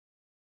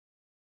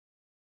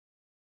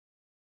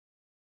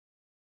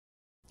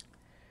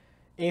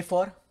A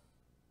for?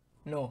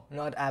 No,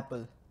 not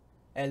Apple.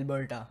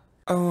 Alberta.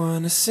 I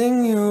wanna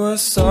sing you a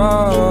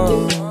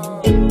song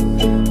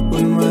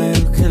with my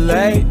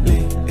ukulele,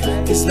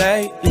 'cause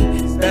lately,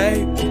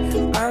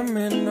 I'm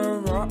in a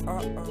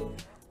wrong.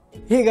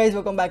 Hey guys,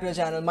 welcome back to the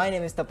channel. My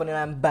name is Tapan and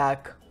I'm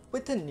back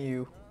with a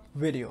new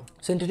video.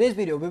 So in today's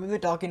video, we will be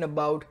talking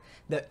about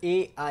the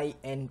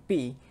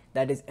AINP,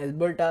 that is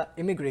Alberta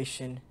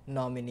Immigration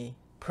Nominee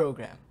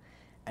Program,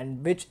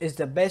 and which is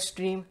the best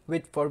stream,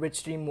 for which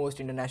stream most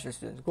international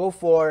students go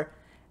for,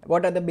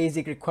 what are the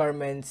basic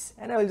requirements,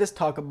 and I will just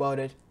talk about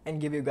it and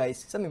give you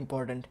guys some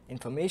important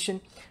information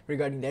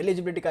regarding the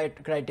eligibility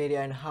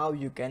criteria and how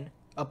you can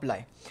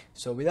apply.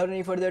 So without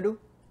any further ado,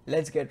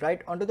 let's get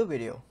right onto the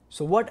video.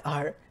 So what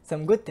are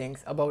some good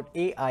things about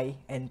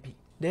AINP?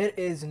 There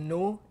is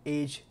no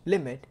age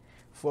limit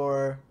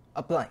for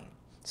applying.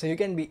 So you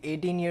can be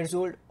 18 years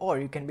old or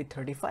you can be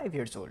 35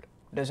 years old.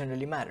 Doesn't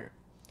really matter.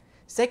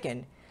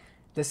 Second,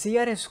 the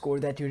CRS score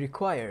that you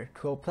require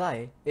to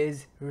apply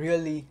is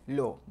really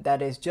low.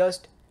 That is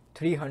just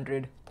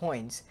 300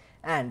 points,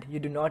 and you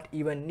do not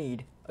even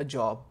need a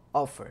job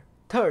offer.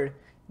 Third,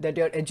 that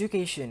your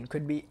education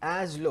could be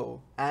as low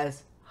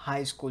as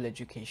high school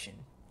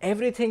education.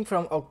 Everything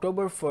from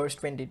October 1st,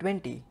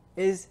 2020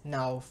 is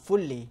now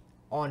fully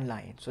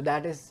online. So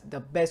that is the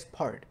best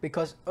part,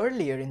 because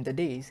earlier in the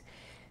days,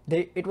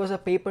 it was a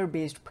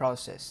paper-based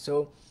process.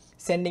 So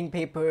sending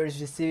papers,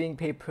 receiving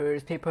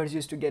papers, papers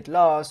used to get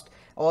lost,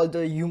 all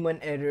the human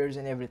errors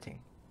and everything.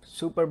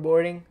 Super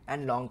boring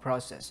and long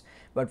process.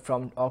 But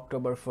from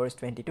October 1st,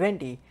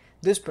 2020,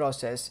 this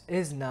process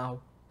is now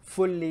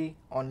fully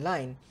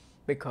online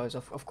because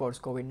of course,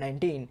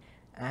 COVID-19,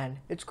 and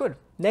it's good.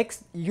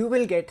 Next, you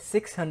will get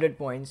 600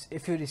 points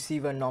if you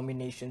receive a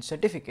nomination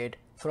certificate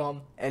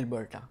from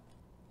Alberta.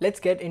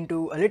 Let's get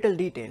into a little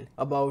detail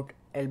about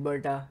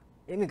Alberta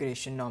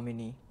Immigration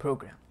Nominee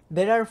Program.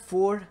 There are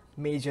 4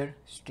 major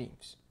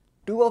streams.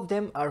 2 of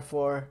them are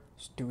for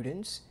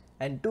students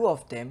and 2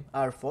 of them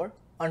are for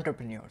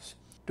entrepreneurs.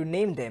 To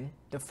name them,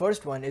 the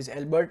first one is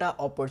Alberta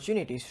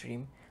Opportunity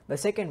Stream, the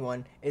second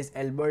one is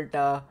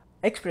Alberta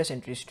Express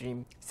Entry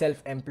Stream,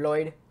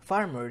 self-employed,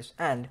 farmers,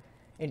 and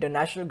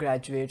international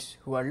graduates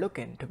who are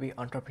looking to be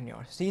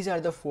entrepreneurs. These are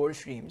the 4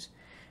 streams,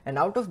 and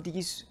out of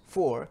these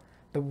 4,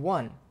 the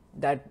one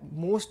that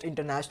most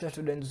international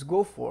students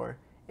go for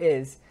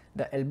is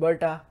the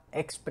Alberta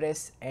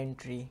Express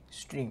Entry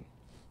Stream.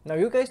 Now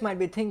you guys might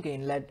be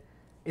thinking that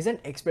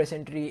isn't Express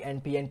Entry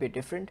and PNP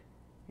different?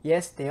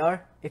 Yes, they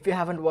are. If you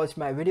haven't watched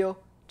my video,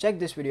 check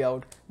this video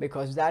out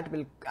because that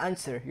will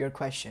answer your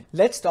question.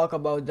 Let's talk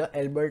about the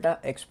Alberta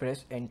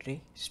Express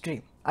Entry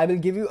Stream. I will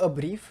give you a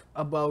brief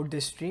about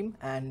this stream,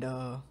 and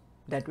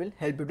that will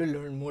help you to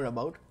learn more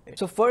about it.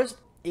 So first,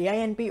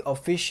 AINP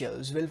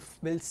officials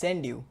will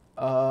send you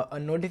a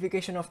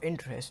notification of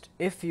interest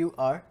if you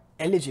are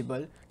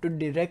eligible to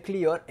directly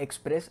your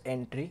Express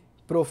Entry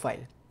profile.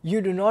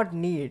 You do not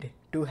need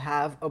to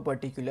have a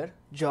particular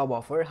job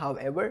offer.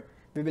 However,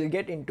 we will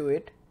get into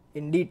it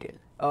in detail.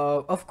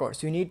 Of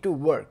course, you need to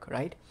work,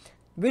 right?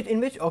 In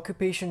which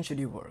occupation should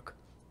you work?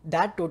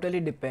 That totally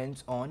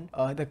depends on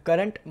the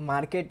current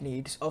market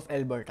needs of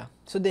Alberta.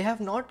 So they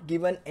have not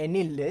given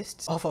any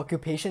lists of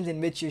occupations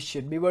in which you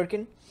should be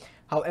working.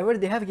 However,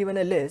 they have given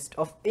a list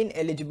of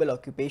ineligible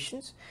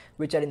occupations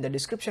which are in the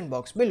description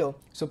box below,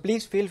 so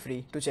please feel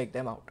free to check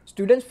them out.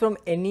 Students from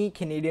any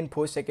Canadian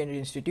post-secondary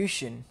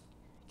institution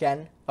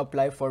can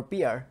apply for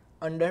PR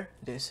under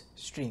this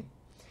stream.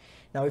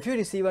 Now, if you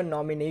receive a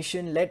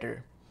nomination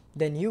letter,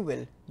 then you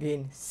will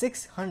gain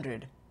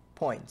 600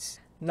 points.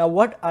 Now,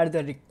 what are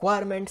the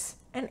requirements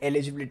and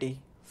eligibility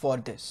for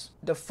this?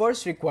 The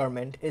first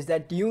requirement is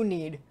that you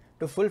need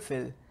to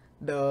fulfill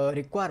the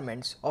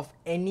requirements of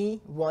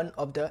any one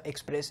of the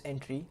Express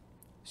Entry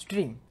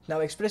stream. Now,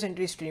 Express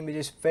Entry stream, which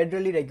is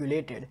federally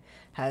regulated,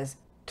 has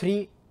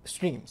 3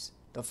 streams.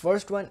 The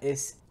first one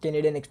is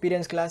Canadian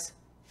Experience Class,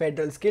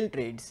 Federal Skilled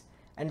Trades,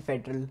 and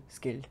Federal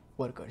Skilled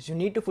Workers. You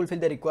need to fulfill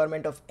the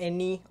requirement of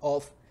any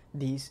of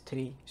these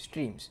 3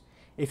 streams.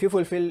 If you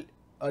fulfill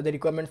the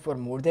requirement for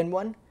more than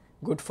one,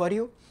 good for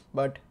you,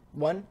 but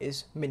one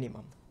is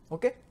minimum.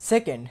 Okay.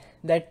 Second,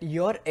 that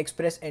your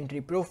Express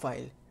Entry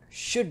profile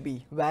should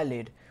be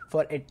valid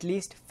for at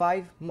least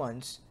 5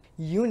 months.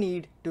 You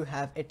need to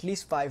have at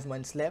least 5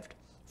 months left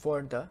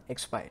for the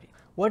expiry.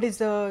 What is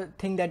the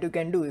thing that you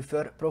can do if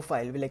your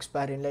profile will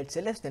expire in, let's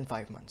say, less than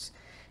 5 months?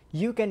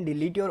 You can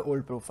delete your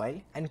old profile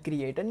and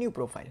create a new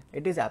profile.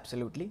 It is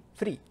absolutely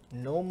free,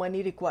 no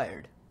money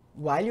required.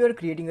 While you are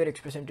creating your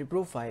Express Entry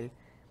profile,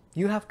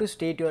 you have to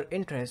state your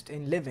interest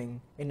in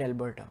living in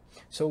Alberta.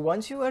 So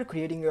once you are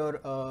creating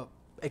your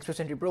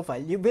Express Entry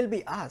profile, you will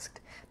be asked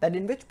that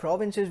in which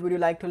provinces would you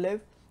like to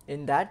live.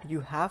 In that, you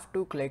have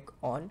to click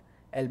on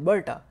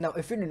Alberta. Now,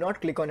 if you do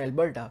not click on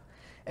Alberta,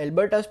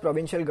 Alberta's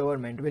provincial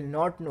government will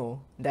not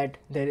know that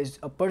there is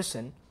a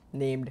person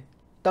named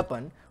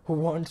Tapan who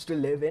wants to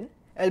live in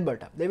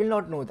Alberta. They will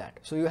not know that.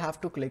 So you have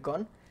to click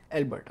on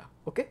Alberta.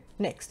 Okay.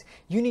 Next,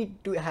 you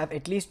need to have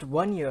at least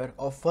 1 year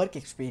of work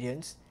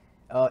experience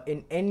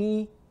in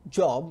any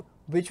job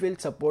which will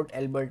support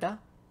Alberta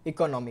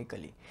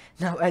economically.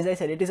 Now, as I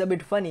said, it is a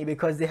bit funny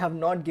because they have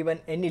not given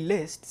any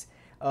lists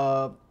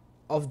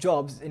of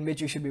jobs in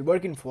which you should be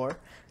working for.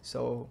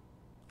 So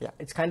yeah,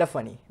 it's kind of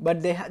funny,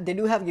 but they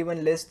do have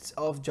given lists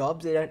of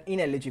jobs that are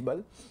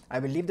ineligible. I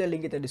will leave the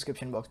link in the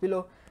description box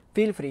below.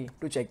 Feel free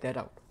to check that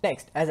out.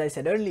 Next, as I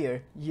said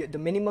earlier, the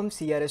minimum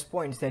CRS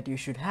points that you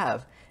should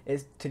have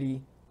is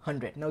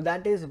 300. Now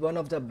that is one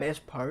of the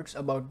best parts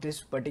about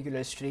this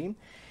particular stream.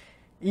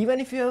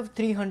 Even if you have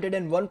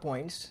 301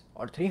 points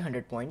or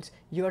 300 points,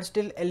 you are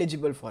still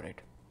eligible for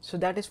it. So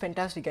that is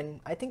fantastic,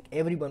 and I think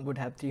everyone would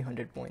have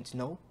 300 points,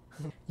 no?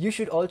 You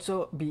should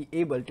also be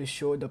able to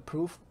show the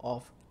proof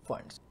of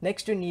funds.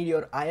 Next, you need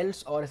your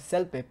IELTS or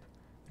CELPIP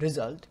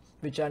result,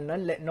 which are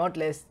not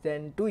less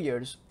than 2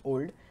 years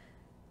old,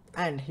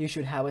 and you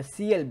should have a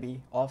CLB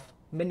of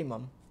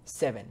minimum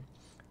 7.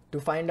 To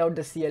find out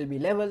the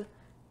CLB level,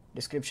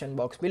 description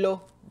box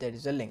below, there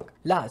is a link.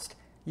 Last,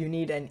 you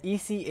need an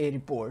ECA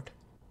report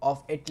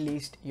of at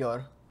least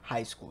your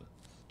high school.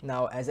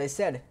 Now, as I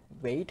said,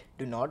 wait,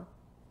 do not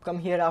come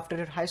here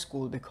after high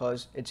school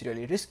because it's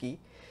really risky.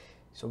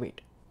 So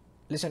wait,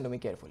 listen to me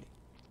carefully.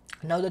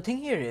 Now the thing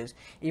here is,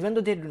 even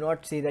though they do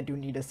not say that you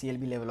need a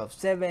CLB level of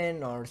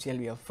 7 or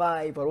CLB of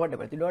 5 or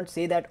whatever, they don't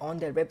say that on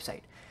their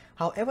website.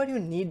 However, you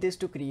need this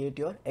to create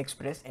your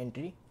Express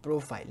Entry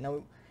profile.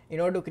 Now, in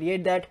order to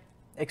create that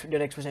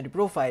your Express Entry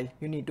profile,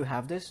 you need to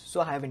have this. So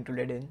I have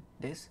included in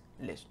this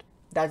list.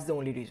 That's the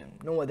only reason,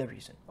 no other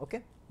reason.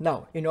 Okay.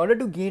 Now, in order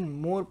to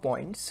gain more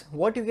points,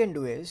 what you can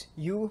do is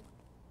you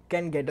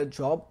can get a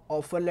job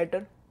offer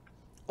letter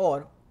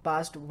or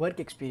past work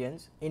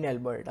experience in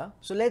Alberta.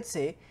 So let's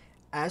say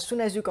as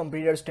soon as you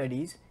complete your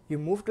studies, you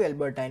move to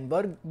Alberta and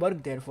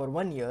work there for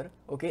 1 year,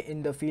 okay,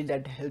 in the field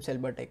that helps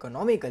Alberta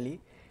economically,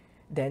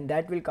 then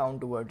that will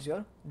count towards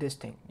your this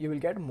thing. You will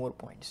get more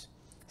points.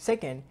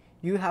 Second,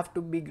 you have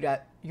to be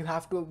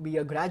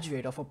a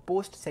graduate of a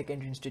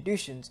post-secondary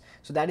institutions.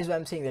 So that is why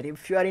I'm saying that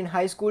if you are in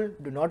high school,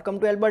 do not come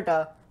to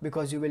Alberta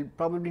because you will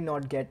probably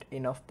not get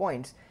enough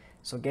points.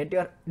 So get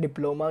your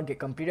diploma,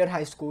 complete your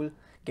high school,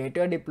 get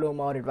your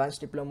diploma or advanced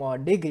diploma or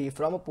degree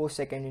from a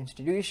post-secondary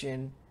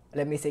institution,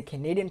 let me say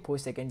Canadian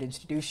post-secondary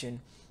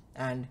institution,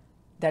 and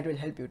that will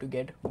help you to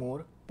get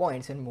more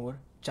points and more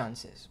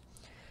chances.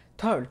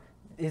 Third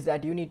is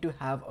that you need to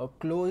have a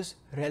close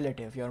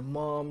relative, your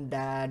mom,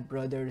 dad,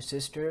 brother,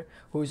 sister,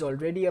 who is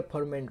already a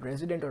permanent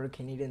resident or a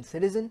Canadian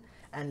citizen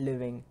and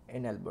living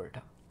in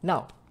Alberta.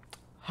 Now,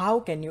 how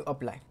can you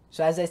apply?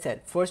 So as I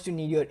said, first you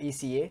need your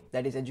ECA,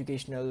 that is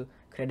Educational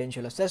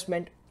Credential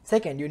Assessment.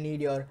 Second, you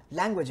need your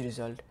language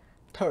result.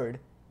 Third,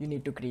 you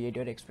need to create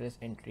your Express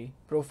Entry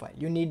profile.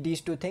 You need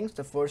these two things,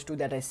 the first two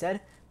that I said,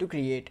 to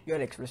create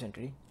your Express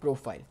Entry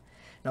profile.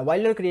 Now,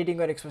 while you're creating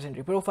your Express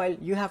Entry profile,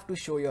 you have to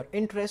show your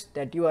interest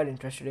that you are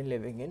interested in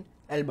living in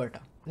Alberta.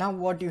 Now,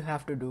 what you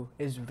have to do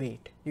is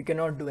wait. You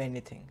cannot do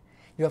anything.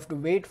 You have to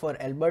wait for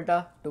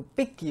Alberta to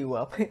pick you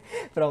up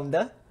from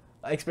the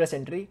Express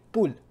Entry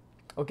pool,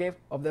 okay,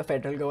 of the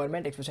federal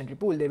government Express Entry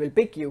pool. They will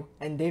pick you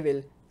and they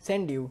will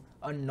send you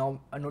a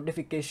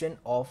notification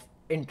of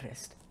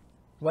interest.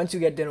 Once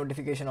you get the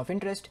notification of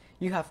interest,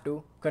 you have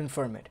to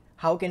confirm it.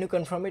 How can you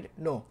confirm it?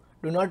 No.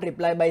 Do not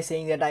reply by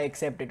saying that I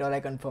accept it or I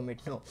confirm it.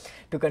 No.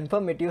 To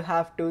confirm it, you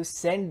have to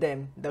send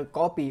them the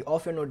copy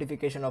of your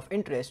notification of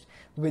interest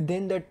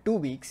within the 2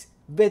 weeks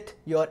with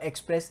your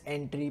Express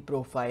Entry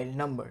profile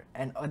number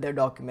and other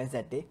documents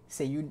that they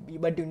say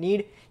but you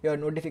need your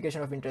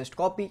notification of interest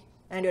copy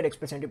and your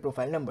Express Entry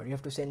profile number. You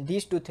have to send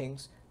these two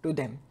things to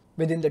them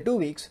within the 2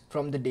 weeks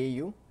from the day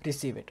you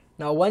receive it.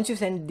 Now, once you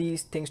send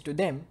these things to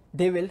them,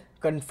 they will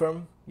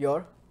confirm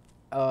your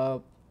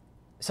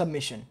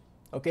submission.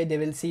 Okay, they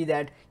will see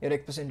that your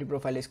Express Entry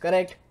profile is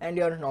correct and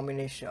your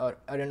nomination or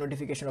your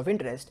notification of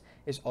interest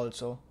is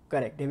also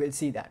correct. They will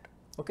see that.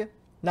 Okay.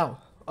 Now,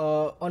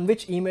 on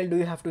which email do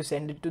you have to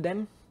send it to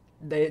them?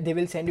 They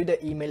will send you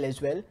the email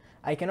as well.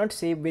 I cannot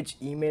say which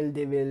email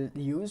they will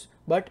use,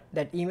 but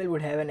that email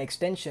would have an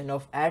extension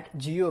of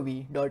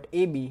 @gov.ab.ca.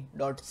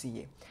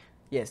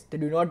 Yes, they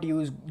do not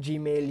use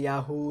Gmail,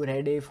 Yahoo,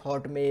 Rediff,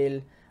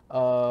 Hotmail.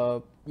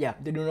 Yeah,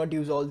 they do not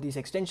use all these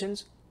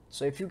extensions.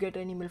 So if you get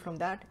an email from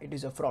that, it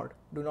is a fraud.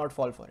 Do not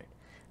fall for it.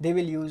 They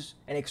will use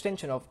an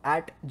extension of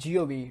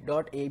 @gov.ab.ca.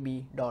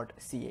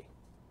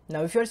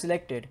 Now, if you are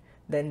selected,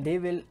 then they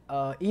will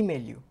email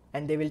you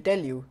and they will tell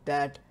you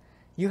that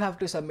you have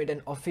to submit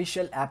an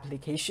official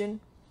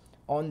application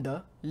on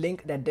the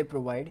link that they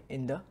provide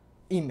in the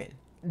email.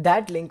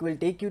 That link will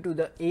take you to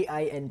the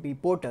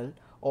AINP portal,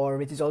 or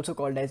which is also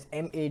called as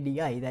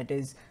MADI, that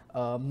is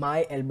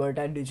My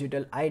Alberta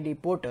Digital ID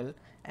portal,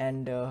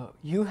 and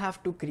you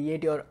have to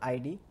create your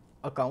ID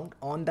account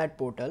on that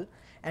portal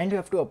and you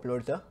have to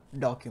upload the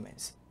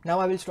documents. Now,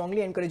 I will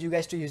strongly encourage you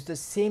guys to use the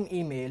same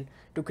email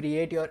to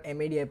create your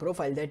MADI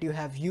profile that you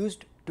have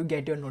used to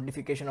get your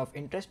notification of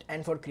interest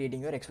and for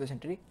creating your Express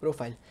Entry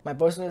profile. My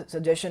personal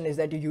suggestion is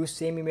that you use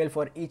same email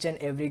for each and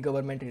every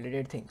government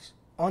related things.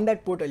 On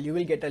that portal, you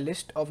will get a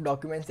list of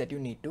documents that you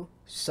need to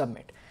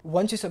submit.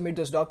 Once you submit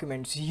those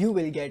documents, you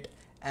will get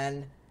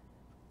an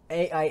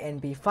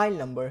AINP file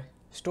number,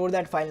 store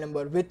that file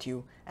number with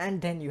you,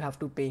 and then you have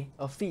to pay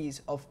a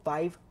fees of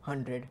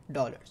 $500.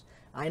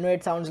 I know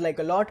it sounds like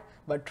a lot,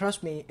 but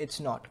trust me, it's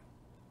not.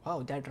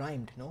 Wow, that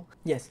rhymed, no?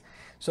 Yes.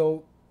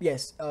 So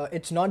yes,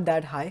 it's not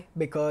that high,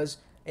 because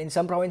in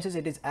some provinces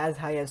it is as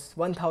high as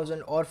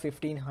 $1,000 or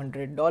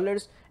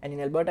 $1,500, and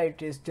in Alberta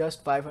it is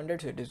just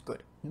 $500, so it is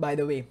good. By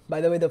the way,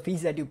 the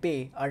fees that you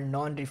pay are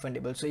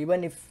non-refundable. So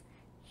even if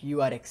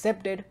you are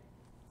accepted,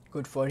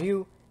 good for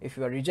you. If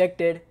you are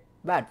rejected,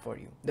 bad for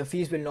you. The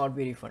fees will not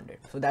be refunded.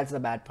 So that's the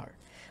bad part.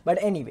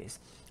 But anyways,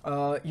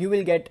 you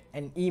will get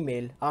an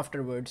email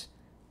afterwards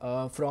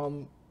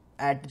from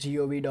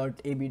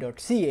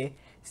 @gov.ab.ca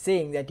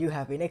saying that you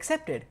have been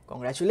accepted.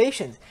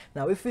 Congratulations.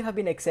 Now if you have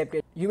been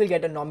accepted, you will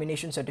get a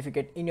nomination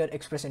certificate in your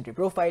Express Entry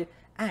profile,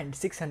 and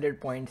 600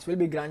 points will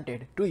be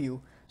granted to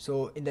you.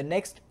 So in the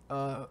next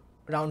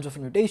rounds of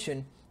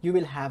invitation, you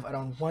will have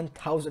around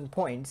 1000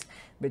 points,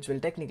 which will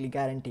technically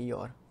guarantee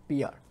your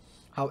PR.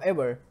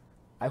 However,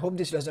 I hope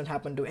this doesn't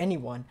happen to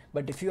anyone,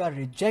 but if you are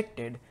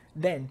rejected,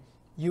 then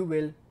you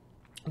will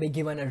be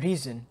given a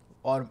reason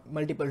or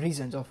multiple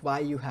reasons of why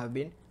you have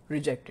been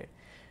rejected.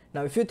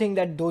 Now if you think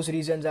that those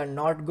reasons are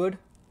not good,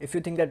 if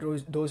you think that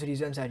those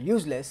reasons are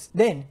useless,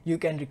 then you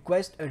can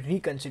request a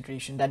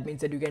reconsideration. That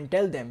means that you can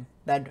tell them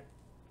that,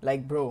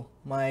 like, bro,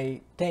 my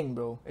thing,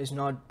 bro, is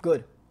not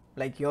good.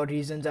 Like, your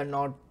reasons are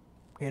not,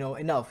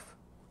 enough.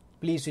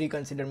 Please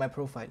reconsider my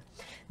profile.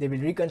 They will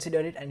reconsider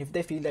it, and if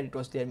they feel that it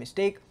was their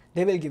mistake,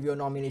 they will give you a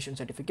nomination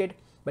certificate.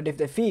 But if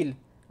they feel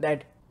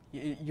that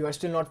you are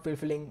still not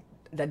fulfilling,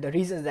 that the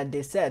reasons that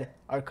they said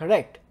are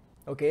correct,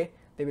 okay,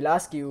 they will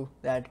ask you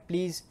that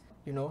please,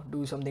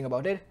 do something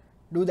about it.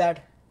 Do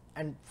that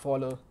and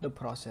follow the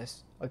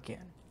process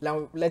again.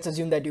 Now let's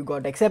assume that you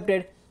got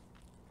accepted.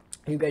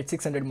 You get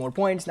 600 more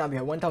points. Now we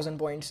have 1000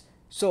 points.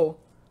 So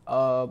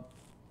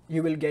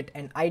you will get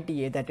an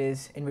ITA, that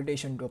is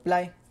invitation to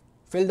apply.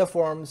 Fill the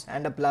forms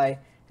and apply,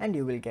 and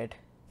you will get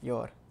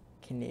your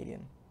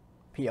Canadian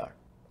PR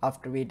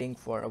after waiting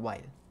for a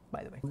while,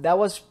 by the way. That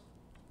was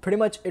pretty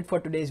much it for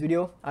today's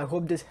video. I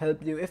hope this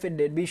helped you. If it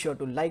did, be sure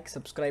to like,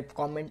 subscribe,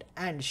 comment,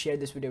 and share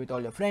this video with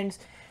all your friends.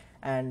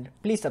 And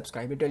please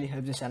subscribe, it really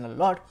helps this channel a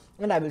lot.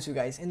 And I will see you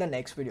guys in the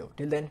next video.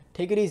 Till then,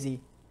 take it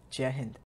easy. Jai Hind.